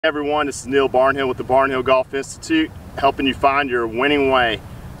Hey everyone, this is Neil Barnhill with the Barnhill Golf Institute, helping you find your winning way.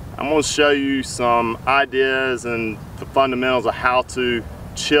 I'm going to show you some ideas and the fundamentals of how to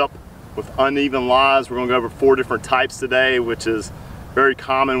chip with uneven lies. We're going to go over 4 different types today, which is very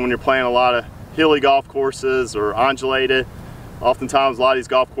common when you're playing a lot of hilly golf courses or undulated. Oftentimes a lot of these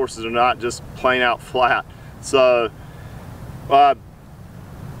golf courses are not just plain out flat. So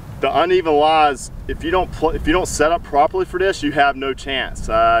the uneven lies, if you don't set up properly for this, you have no chance.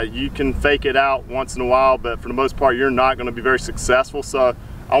 You can fake it out once in a while, but for the most part you're not going to be very successful. So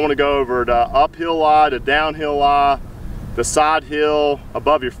I want to go over the uphill lie, the downhill lie, the side hill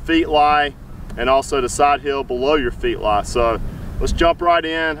above your feet lie, and also the side hill below your feet lie. So let's jump right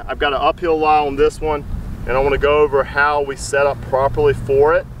in. I've got an uphill lie on this one, and I want to go over how we set up properly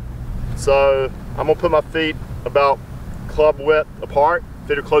for it. So I'm going to put my feet about club width apart.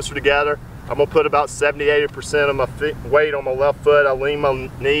 Feet are closer together. I'm going to put about 70–80% of my weight on my left foot. I lean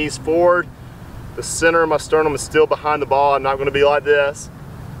my knees forward. The center of my sternum is still behind the ball. I'm not going to be like this.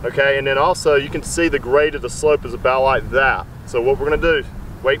 Okay, and then also you can see the grade of the slope is about like that. So what we're going to do,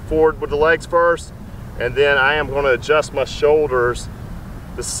 weight forward with the legs first, and then I am going to adjust my shoulders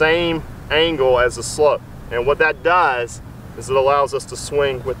the same angle as the slope. And what that does is it allows us to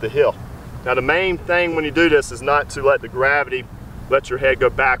swing with the heel. Now the main thing when you do this is not to let the gravity let your head go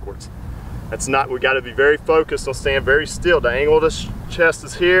backwards. That's not, we got to be very focused on staying very still. The angle of the chest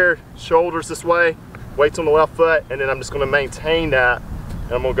is here, shoulders this way, weights on the left foot, and then I'm just going to maintain that,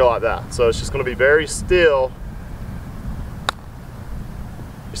 and I'm going to go like that. So it's just going to be very still,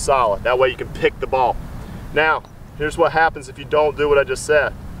 solid. That way you can pick the ball. Now, here's what happens if you don't do what I just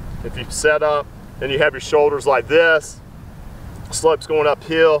said. If you set up and you have your shoulders like this, slope's going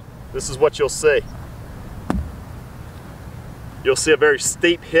uphill, this is what you'll see. You'll see a very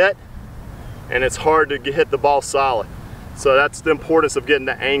steep hit, and it's hard to hit the ball solid. So that's the importance of getting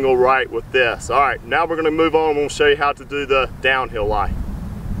the angle right with this. All right, now we're gonna move on. We'll show you how to do the downhill lie.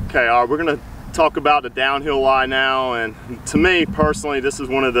 Okay, all right, we're gonna talk about the downhill lie now, and to me personally, this is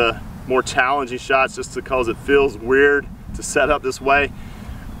one of the more challenging shots just because it feels weird to set up this way.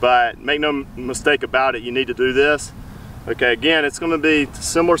 But make no mistake about it, you need to do this. Okay, again, it's gonna be a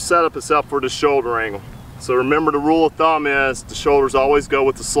similar setup except for the shoulder angle. So remember, the rule of thumb is the shoulders always go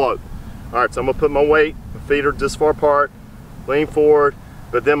with the slope. All right, so I'm gonna put my weight, my feet are this far apart, lean forward,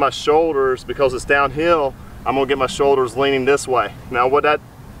 but then my shoulders, because it's downhill, I'm gonna get my shoulders leaning this way. Now the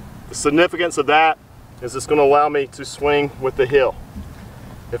significance of that is it's gonna allow me to swing with the heel.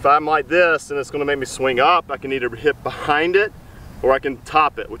 If I'm like this, then it's gonna make me swing up. I can either hit behind it or I can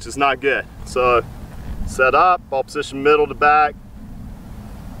top it, which is not good. So set up, ball position middle to back,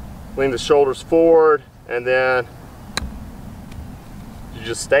 lean the shoulders forward, and then you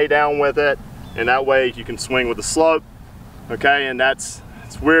just stay down with it, and that way you can swing with the slope. Okay, and it's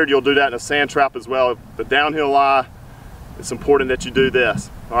weird, you'll do that in a sand trap as well. The downhill lie, it's important that you do this.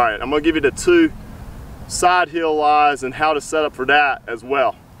 All right, I'm gonna give you the 2 side hill lies and how to set up for that as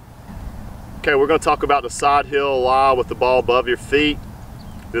well. Okay, we're gonna talk about the side hill lie with the ball above your feet.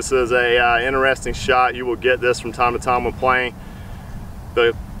 This is a interesting shot. You will get this from time to time when playing.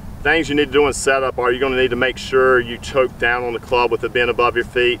 The things you need to do in setup are you're going to need to make sure you choke down on the club with it being above your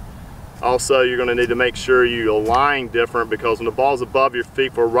feet. Also, you're going to need to make sure you align different, because when the ball's above your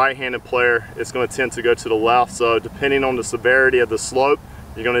feet for a right-handed player, it's going to tend to go to the left. So depending on the severity of the slope,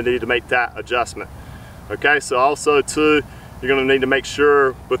 you're going to need to make that adjustment. Okay, so also too, you're going to need to make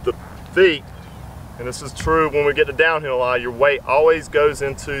sure with the feet, and this is true when we get to downhill lie, your weight always goes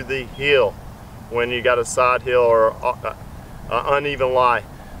into the heel when you got a side hill or uneven lie.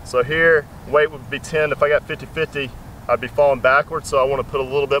 So here, weight would be 10. If I got 50-50, I'd be falling backwards. So I want to put a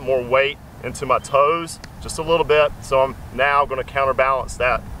little bit more weight into my toes, just a little bit. So I'm now going to counterbalance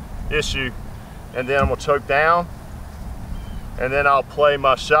that issue. And then I'm going to choke down. And then I'll play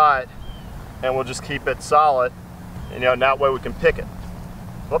my shot, and we'll just keep it solid. And that way we can pick it.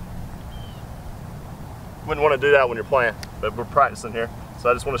 Whoop. Wouldn't want to do that when you're playing, but we're practicing here.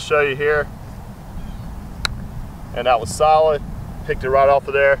 So I just want to show you here. And that was solid. Picked it right off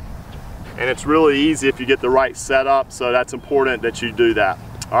of there, and it's really easy if you get the right setup, so that's important that you do that.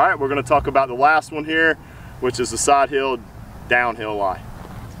 All right, we're going to talk about the last one here, which is the side hill downhill lie.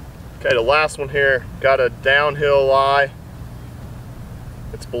 Okay, the last one here, got a downhill lie.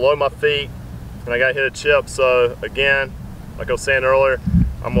 It's below my feet, and I got to hit a chip. So again, like I was saying earlier,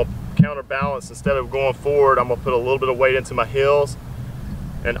 I'm going to counterbalance. Instead of going forward, I'm going to put a little bit of weight into my heels.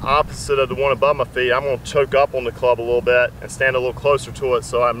 And opposite of the one above my feet, I'm going to choke up on the club a little bit and stand a little closer to it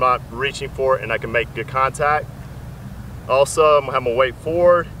so I'm not reaching for it and I can make good contact. Also, I'm going to have my weight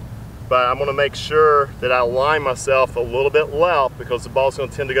forward, but I'm going to make sure that I align myself a little bit left, because the ball's going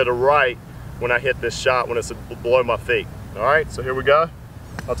to tend to go to right when I hit this shot when it's below my feet. All right, so here we go.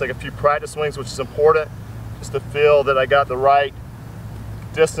 I'll take a few practice swings, which is important, just to feel that I got the right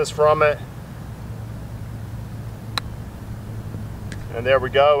distance from it. And there we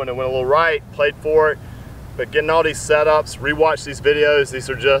go, and it went a little right, played for it. But getting all these setups, rewatch these videos, these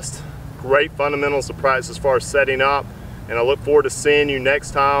are just great fundamentals to practice as far as setting up. And I look forward to seeing you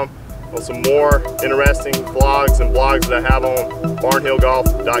next time on some more interesting vlogs and blogs that I have on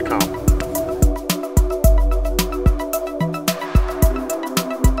barnhillgolf.com.